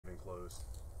this.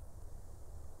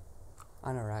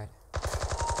 I know, right?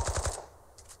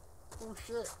 Oh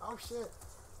shit! Oh shit!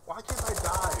 Why can't I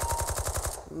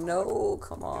dive? No,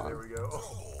 come on. Okay, there we go.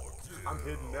 I'm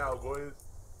hidden now, boys.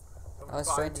 I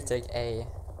was trying to take A.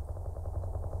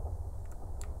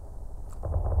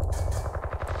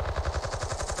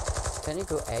 Can you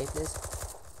go A, please?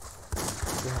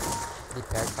 You have to be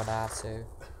prepared for that, so.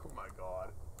 Oh my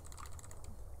god.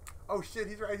 Oh shit,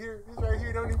 he's right here. He's right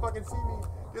here. Don't even fucking see me.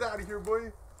 Get out of here,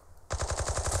 boy.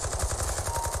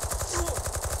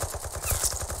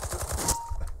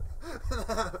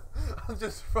 I'm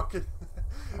just fucking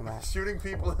shooting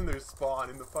people in their spawn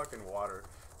in the fucking water.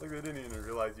 Like they didn't even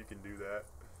realize you can do that.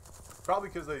 Probably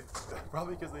because they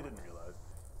didn't realize.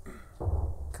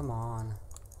 Come on.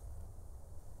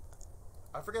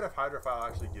 I forget if Hydrophile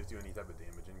actually gives you any type of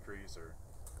damage increase or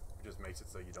it just makes it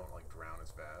so you don't like drown as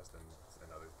fast and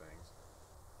other things.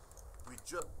 We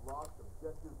just lost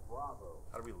objective Bravo.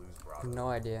 How do we lose Bravo? No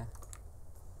idea.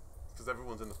 Because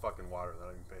everyone's in the fucking water. They're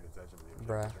not even paying attention to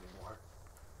the objectives anymore.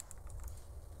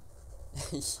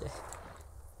 Yeah.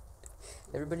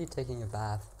 Everybody taking a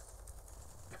bath.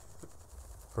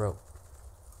 Bro.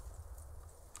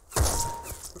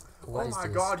 What is oh my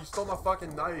this? god, you stole my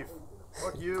fucking knife.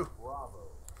 Fuck you.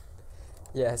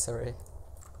 Yeah, sorry.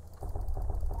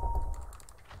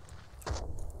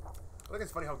 I think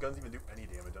it's funny how guns even do any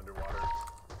damage underwater.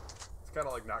 It's kind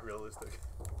of like not realistic.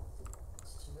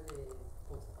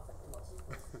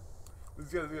 This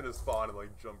guy's gonna spawn and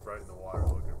like jump right in the water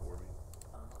looking for me.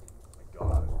 Oh my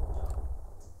god.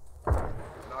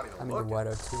 Not even I'm looking. in the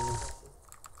water too.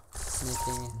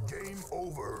 Sneaking. Game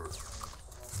over.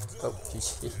 Oh,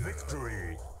 GG.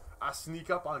 Victory. I sneak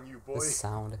up on you, boy. The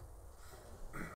sound.